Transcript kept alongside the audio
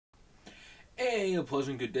Hey, a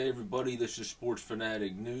pleasant good day, everybody. This is Sports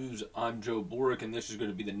Fanatic News. I'm Joe Boric, and this is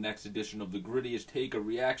going to be the next edition of The Grittiest Take, a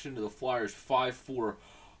reaction to the Flyers' 5-4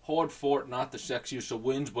 hard-fought, not the sexiest of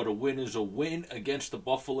wins, but a win is a win against the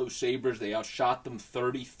Buffalo Sabres. They outshot them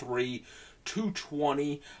 33-20.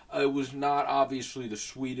 It was not obviously the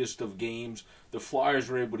sweetest of games. The Flyers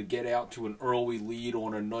were able to get out to an early lead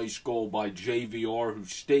on a nice goal by JVR, who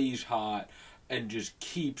stays hot and just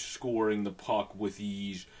keeps scoring the puck with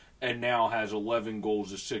ease, and now has 11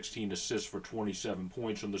 goals and 16 assists for 27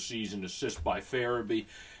 points on the season. Assists by Farabee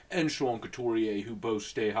and Sean Couturier, who both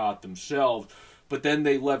stay hot themselves. But then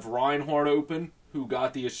they left Reinhart open, who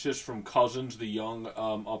got the assist from Cousins, the young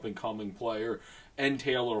up-and-coming player, and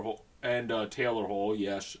Taylor Hall,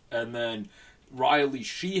 yes. And then Riley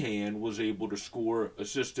Sheehan was able to score,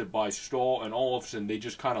 assisted by Stahl and Olofsson. They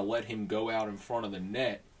just kind of let him go out in front of the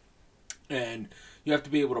net. And you have to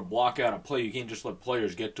be able to block out a play. You can't just let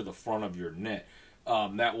players get to the front of your net.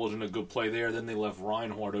 That wasn't a good play there. Then they left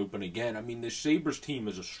Reinhart open again. I mean, this Sabres team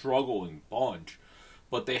is a struggling bunch,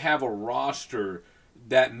 but they have a roster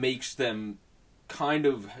that makes them kind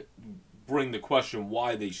of bring the question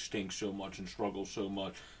why they stink so much and struggle so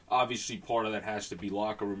much. Obviously, part of that has to be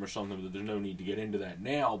locker room or something, but there's no need to get into that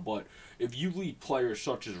now. But if you leave players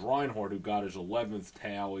such as Reinhart, who got his 11th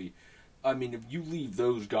tally, I mean, if you leave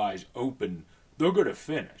those guys open, they're going to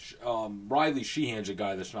finish. Riley Sheehan's a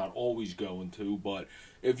guy that's not always going to, but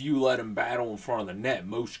if you let him battle in front of the net,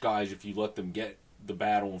 most guys, if you let them get the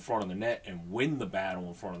battle in front of the net and win the battle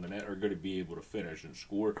in front of the net, are going to be able to finish and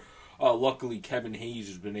score. Luckily, Kevin Hayes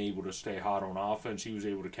has been able to stay hot on offense. He was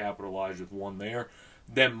able to capitalize with one there.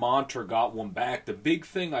 Then Monter got one back. The big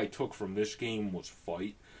thing I took from this game was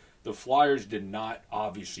fight. The Flyers did not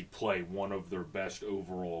obviously play one of their best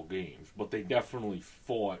overall games, but they definitely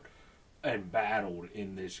fought and battled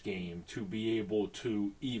in this game to be able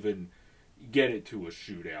to even get it to a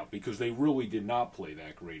shootout, because they really did not play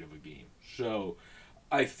that great of a game. So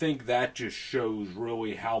I think that just shows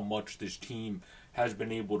really how much this team has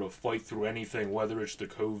been able to fight through anything, whether it's the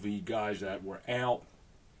COVID guys that were out,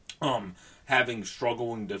 having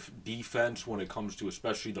struggling defense when it comes to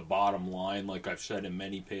especially the bottom line. Like I've said in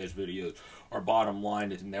many past videos, our bottom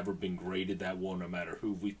line has never been graded that well, no matter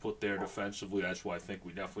who we put there defensively. That's why I think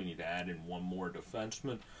we definitely need to add in one more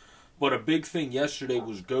defenseman. But a big thing yesterday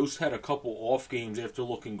was Ghost had a couple off games after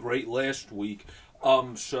looking great last week.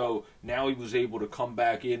 So now he was able to come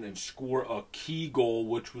back in and score a key goal,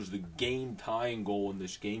 which was the game-tying goal in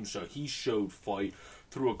this game. So he showed fight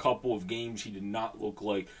through a couple of games. He did not look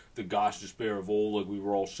like the gosh despair of old, like we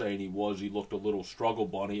were all saying he was. He looked a little struggle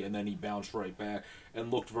bunny, and then he bounced right back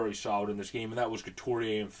and looked very solid in this game. And that was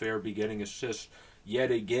Couturier and Farabee getting assists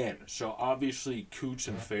yet again. So obviously Coots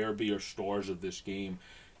and Farabee are stars of this game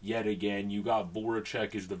yet again. You got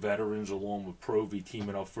Voracek as the veterans, along with Provy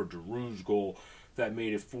teaming up for Giroux's goal that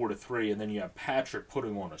made it 4-3, and then you have Patrick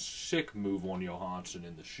putting on a sick move on Johansson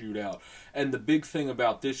in the shootout. And the big thing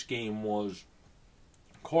about this game was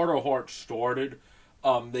Carter Hart started.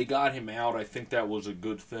 They got him out. I think that was a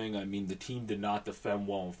good thing. I mean, the team did not defend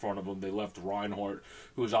well in front of him. They left Reinhart,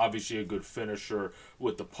 who is obviously a good finisher,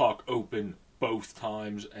 with the puck open both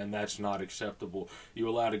times, and that's not acceptable. You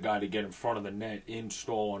allowed a guy to get in front of the net,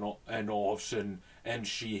 Stahl and Olofsson and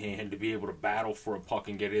Sheehan, to be able to battle for a puck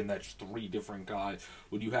and get in. That's three different guys.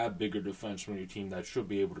 When you have bigger defensemen on your team, that should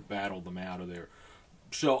be able to battle them out of there.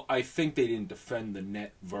 So I think they didn't defend the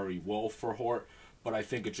net very well for Hart, but I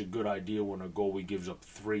think it's a good idea when a goalie gives up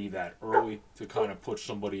three that early to kind of put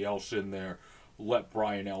somebody else in there, let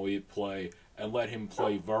Brian Elliott play, and let him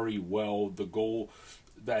play very well. The goal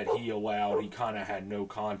that he allowed, he kind of had no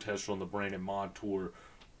contest on the Brandon Montour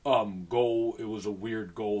goal. It was a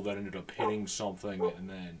weird goal that ended up hitting something, and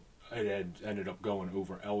then it ended up going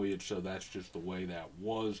over Elliott, so that's just the way that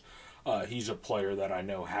was. He's a player that I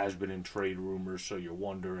know has been in trade rumors, so you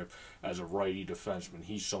wonder if, as a righty defenseman,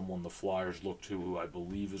 he's someone the Flyers look to, who I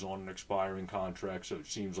believe is on an expiring contract, so it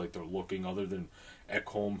seems like they're looking, other than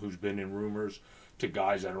Ekholm, who's been in rumors, to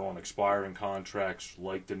guys that are on expiring contracts,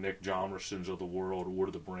 like the Nick Jomersons of the world,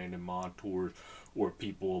 or the Brandon Montours, or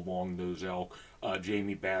people along those ilk.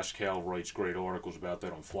 Jamie Bascal writes great articles about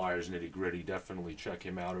that on Flyers Nitty Gritty. Definitely check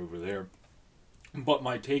him out over there. But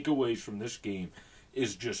my takeaways from this game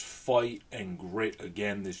is just fight and grit.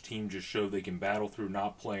 Again, this team just showed they can battle through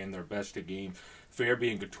not playing their best of game.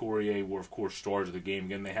 Farabee and Couturier were, of course, stars of the game.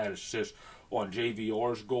 Again, they had assists on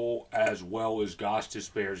JVR's goal as well as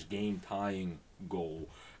Gostisbehere's game-tying goal.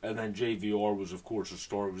 And then JVR was, of course, a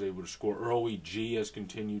star who was able to score early. G has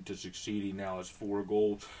continued to succeed. He now has 4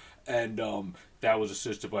 goals. And that was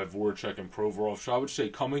assisted by Voracek and Provorov. So I would say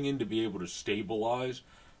coming in to be able to stabilize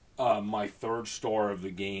My third star of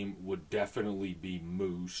the game would definitely be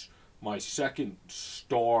Moose. My second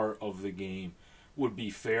star of the game would be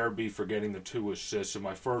Fairby for getting the 2 assists, and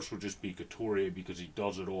my first would just be Couturier because he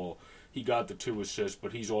does it all. He got the 2 assists,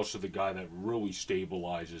 but he's also the guy that really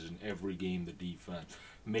stabilizes in every game the defense.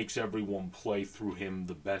 Makes everyone play through him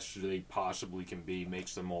the best they possibly can be,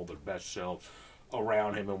 makes them all their best selves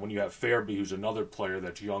around him. And when you have Fairby, who's another player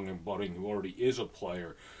that's young and budding, who already is a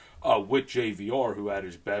player, with JVR, who at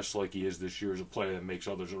his best, like he is this year, is a player that makes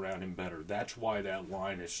others around him better. That's why that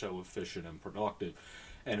line is so efficient and productive.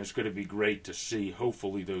 And it's going to be great to see,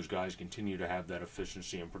 hopefully, those guys continue to have that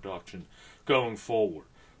efficiency and production going forward.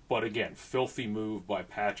 But again, filthy move by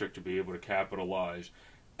Patrick to be able to capitalize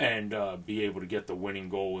and be able to get the winning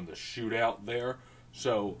goal in the shootout there.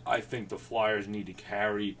 So I think the Flyers need to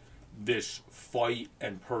carry this fight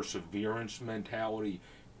and perseverance mentality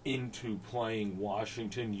into playing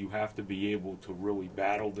Washington. You have to be able to really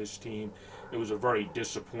battle this team. It was a very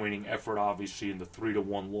disappointing effort, obviously, in the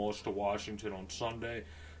 3-1 loss to Washington on Sunday.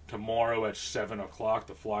 Tomorrow at 7 o'clock,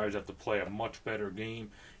 the Flyers have to play a much better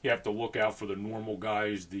game. You have to look out for the normal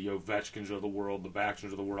guys, the Ovechkins of the world, the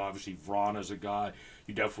Baxters of the world. Obviously, Vrana's a guy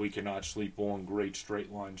you definitely cannot sleep on. Great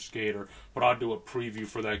straight-line skater. But I'll do a preview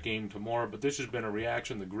for that game tomorrow. But this has been a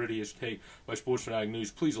reaction, the grittiest take by Sports Fanatic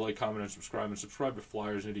News. Please like, comment, and subscribe. And subscribe to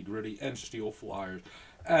Flyers Nitty Gritty and Steel Flyers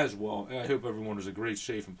as well. And I hope everyone has a great,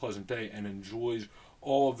 safe, and pleasant day and enjoys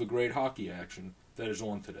all of the great hockey action that is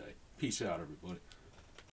on today. Peace out, everybody.